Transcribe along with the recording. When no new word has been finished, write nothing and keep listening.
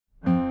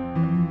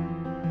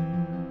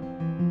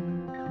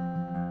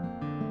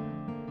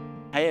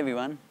Hey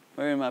everyone,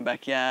 we're in my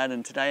backyard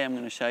and today I'm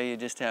going to show you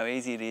just how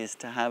easy it is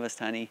to harvest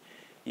honey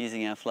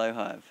using our Flow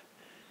Hive.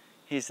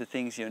 Here's the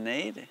things you'll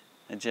need: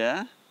 a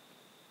jar,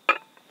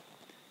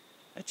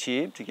 a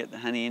tube to get the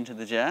honey into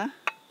the jar,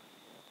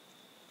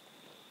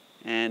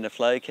 and a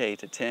flow key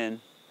to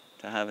turn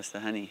to harvest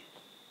the honey.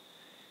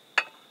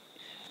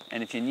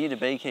 And if you're new to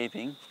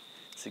beekeeping,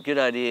 it's a good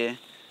idea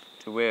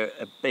to wear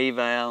a bee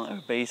veil or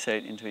a bee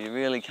suit until you're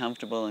really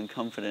comfortable and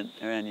confident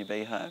around your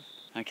beehive.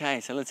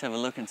 Okay, so let's have a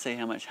look and see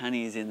how much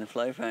honey is in the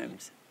flow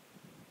frames.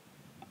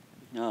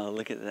 Oh,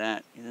 look at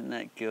that. Isn't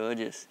that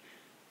gorgeous?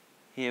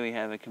 Here we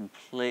have a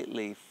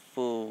completely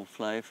full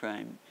flow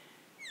frame.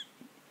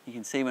 You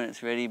can see when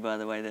it's ready by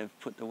the way they've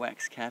put the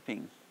wax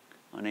capping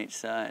on each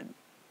side.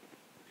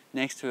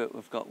 Next to it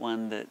we've got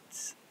one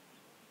that's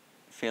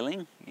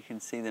filling. You can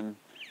see them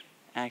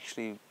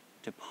actually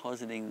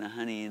depositing the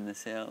honey in the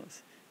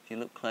cells. If you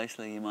look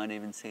closely you might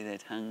even see their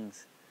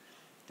tongues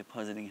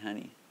depositing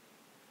honey.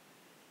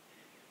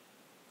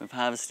 We've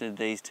harvested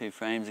these two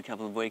frames a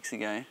couple of weeks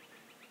ago,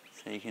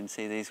 so you can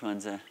see these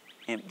ones are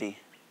empty.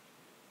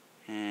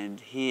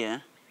 And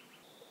here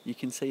you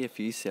can see a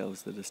few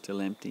cells that are still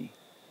empty.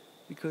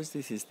 Because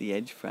this is the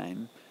edge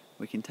frame,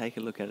 we can take a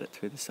look at it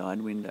through the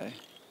side window.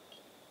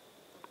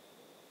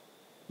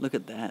 Look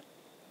at that.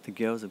 The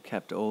girls have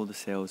capped all the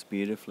cells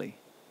beautifully.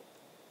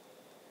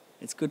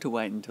 It's good to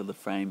wait until the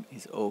frame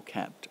is all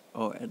capped,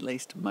 or at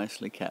least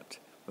mostly capped,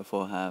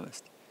 before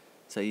harvest,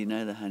 so you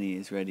know the honey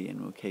is ready and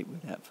will keep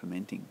without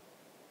fermenting.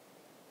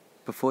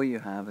 Before you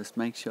harvest,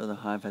 make sure the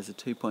hive has a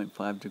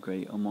 2.5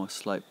 degree or more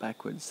slope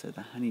backwards so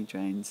the honey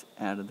drains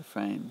out of the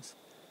frames.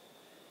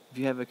 If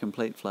you have a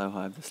complete flow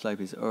hive, the slope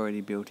is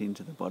already built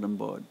into the bottom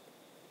board.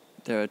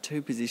 There are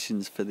two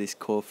positions for this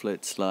core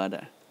flute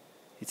slider.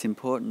 It's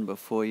important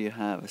before you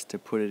harvest to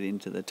put it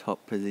into the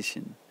top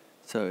position,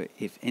 so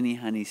if any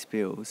honey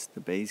spills, the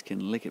bees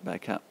can lick it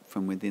back up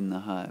from within the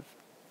hive.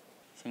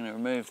 So I'm going to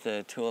remove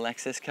the tool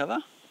access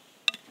cover,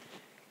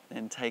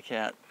 then take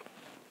out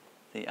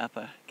the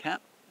upper cap.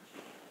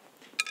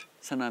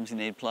 Sometimes you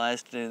need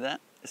pliers to do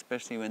that,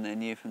 especially when they're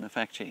new from the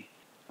factory.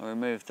 I'll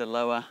remove the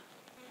lower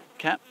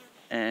cap,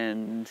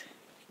 and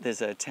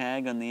there's a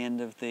tag on the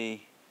end of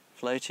the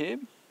flow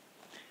tube,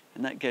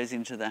 and that goes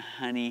into the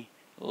honey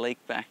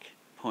leak back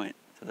point.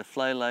 So the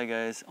flow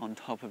logo's on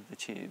top of the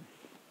tube.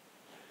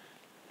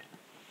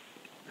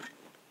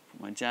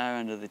 Put my jar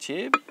under the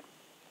tube,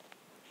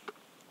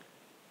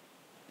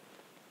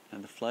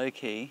 and the flow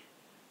key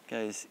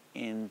goes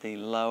in the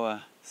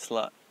lower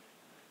slot.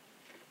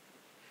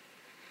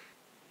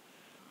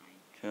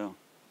 Cool.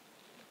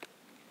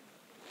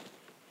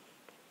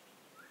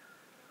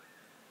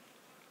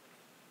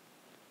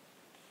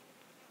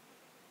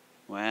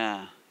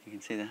 Wow, you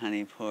can see the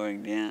honey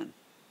pouring down.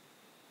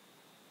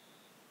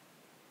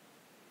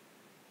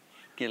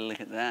 Get a look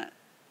at that.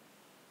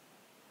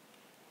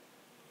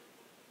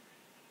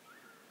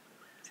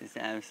 Just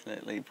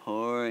absolutely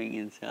pouring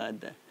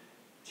inside the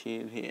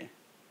tube here.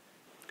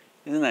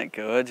 Isn't that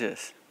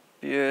gorgeous?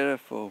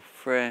 Beautiful,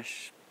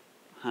 fresh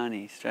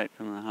honey straight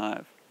from the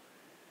hive.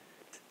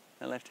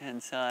 The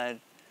left-hand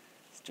side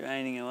is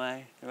draining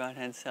away, the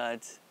right-hand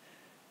side's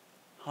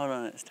hot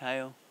on its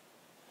tail.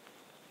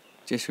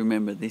 Just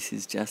remember, this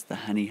is just the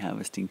honey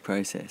harvesting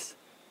process.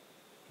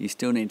 You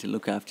still need to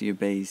look after your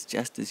bees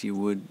just as you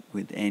would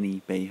with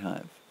any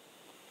beehive.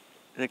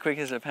 The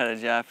quickest I've had a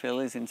jar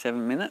fill is in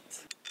 7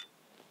 minutes,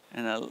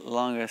 and the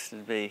longest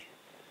would be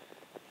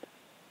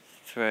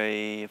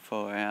 3 or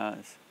 4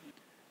 hours.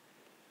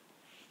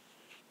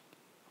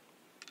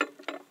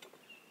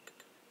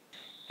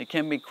 It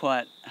can be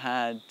quite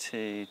hard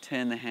to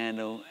turn the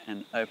handle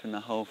and open the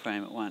whole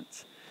frame at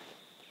once.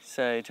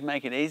 So to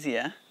make it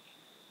easier,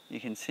 you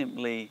can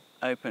simply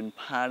open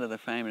part of the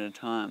frame at a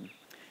time.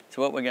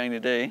 So what we're going to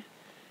do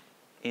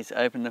is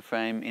open the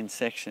frame in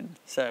sections.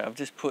 So I've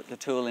just put the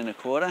tool in a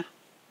quarter.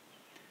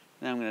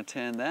 Now I'm going to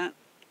turn that.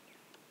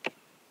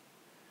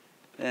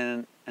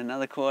 Then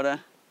another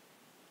quarter.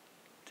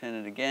 Turn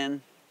it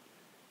again.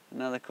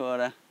 Another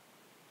quarter.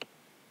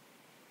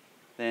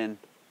 Then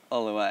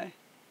all the way.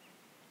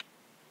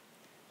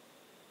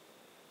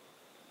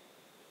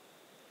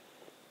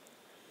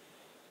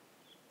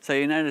 So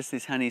you notice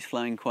this honey's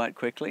flowing quite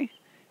quickly.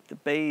 The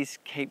bees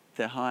keep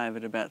the hive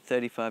at about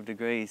 35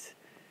 degrees,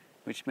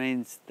 which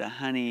means the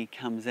honey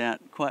comes out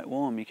quite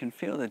warm. You can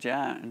feel the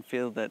jar and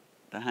feel that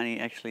the honey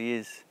actually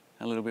is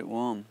a little bit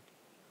warm.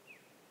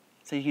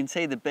 So you can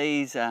see the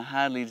bees are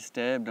hardly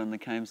disturbed on the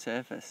comb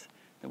surface.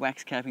 The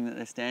wax capping that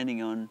they're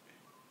standing on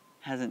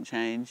hasn't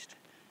changed,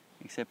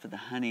 except for the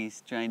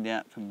honey's drained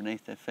out from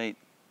beneath their feet,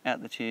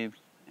 out the tube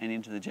and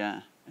into the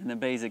jar. And the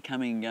bees are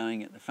coming and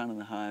going at the front of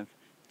the hive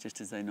just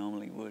as they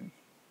normally would.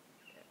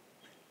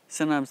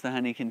 Sometimes the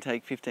honey can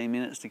take 15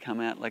 minutes to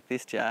come out like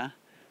this jar,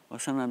 or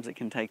sometimes it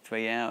can take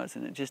 3 hours,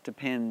 and it just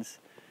depends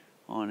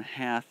on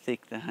how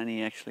thick the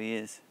honey actually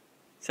is.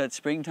 So it's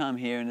springtime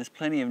here and there's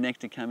plenty of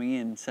nectar coming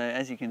in, so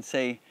as you can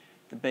see,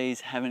 the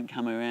bees haven't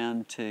come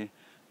around to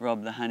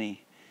rob the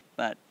honey.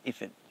 But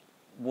if it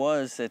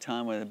was a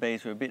time where the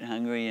bees were a bit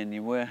hungry and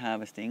you were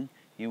harvesting,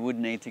 you would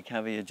need to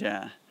cover your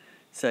jar.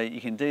 So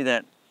you can do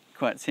that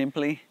quite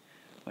simply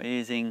by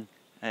using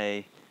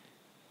a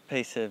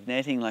piece of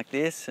netting like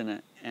this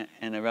and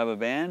a rubber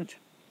band,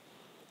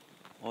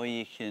 or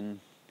you can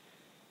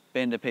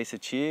bend a piece of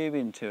tube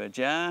into a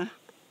jar,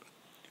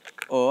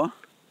 or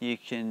you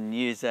can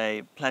use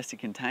a plastic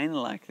container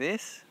like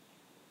this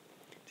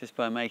just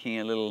by making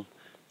a little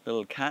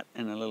cut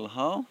and a little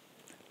hole,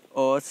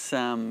 or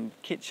some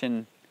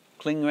kitchen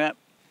cling wrap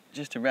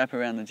just to wrap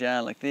around the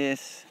jar like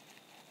this.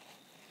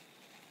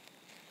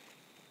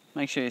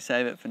 Make sure you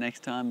save it for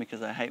next time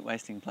because I hate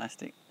wasting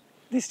plastic.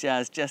 This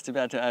jar is just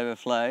about to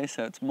overflow,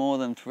 so it's more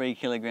than 3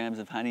 kilograms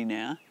of honey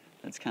now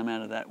that's come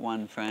out of that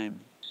one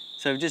frame.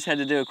 So we've just had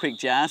to do a quick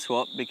jar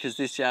swap because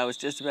this jar was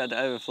just about to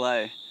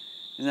overflow.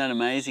 Isn't that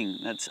amazing?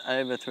 That's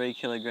over 3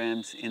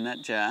 kilograms in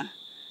that jar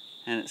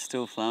and it's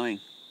still flowing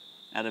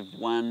out of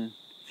one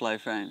flow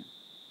frame.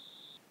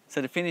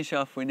 So to finish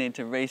off, we need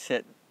to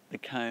reset the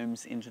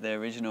combs into their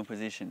original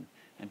position.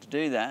 And to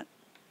do that,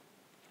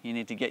 you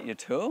need to get your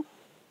tool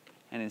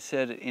and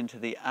insert it into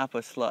the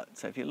upper slot.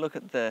 So if you look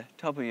at the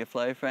top of your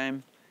flow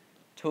frame,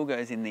 tool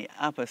goes in the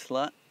upper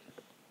slot,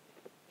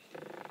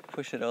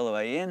 push it all the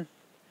way in,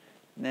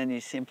 and then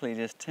you simply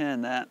just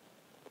turn that,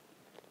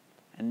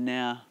 and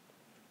now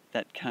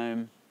that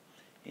comb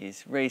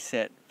is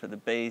reset for the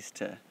bees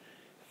to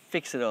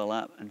fix it all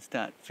up and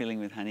start filling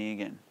with honey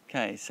again.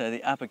 Okay, so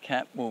the upper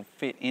cap will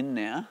fit in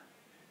now,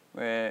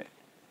 where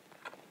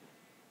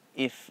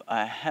if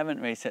I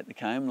haven't reset the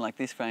comb, like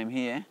this frame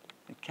here,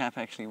 the cap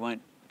actually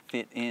won't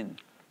fit in.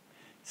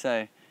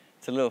 So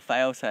it's a little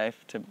fail-safe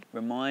to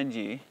remind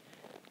you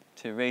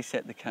to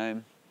reset the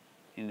comb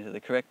into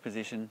the correct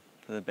position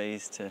for the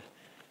bees to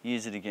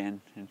use it again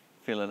and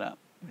fill it up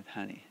with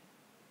honey.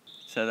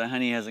 So the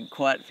honey hasn't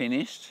quite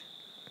finished,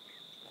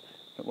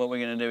 but what we're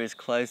going to do is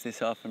close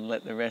this off and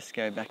let the rest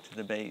go back to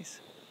the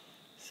bees.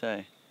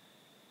 So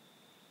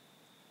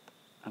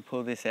I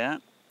pull this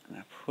out and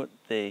I put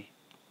the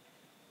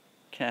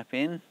cap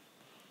in,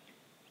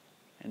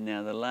 and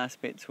now the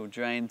last bits will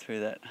drain through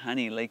that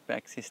honey leak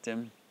back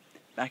system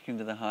back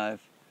into the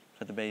hive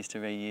for the bees to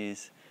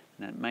reuse,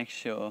 and that makes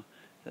sure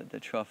that the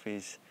trough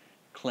is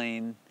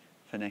clean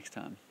for next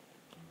time.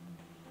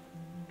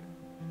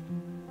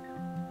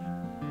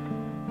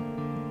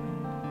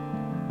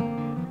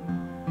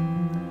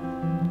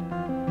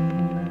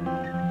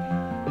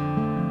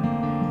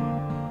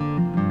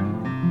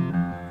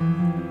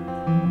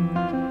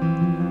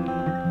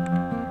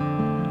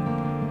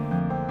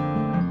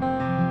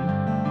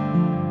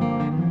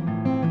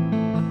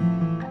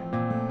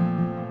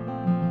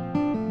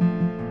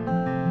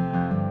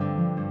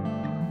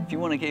 If you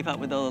want to keep up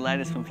with all the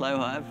latest from Flow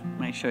Hive,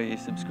 make sure you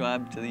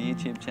subscribe to the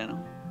YouTube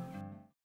channel.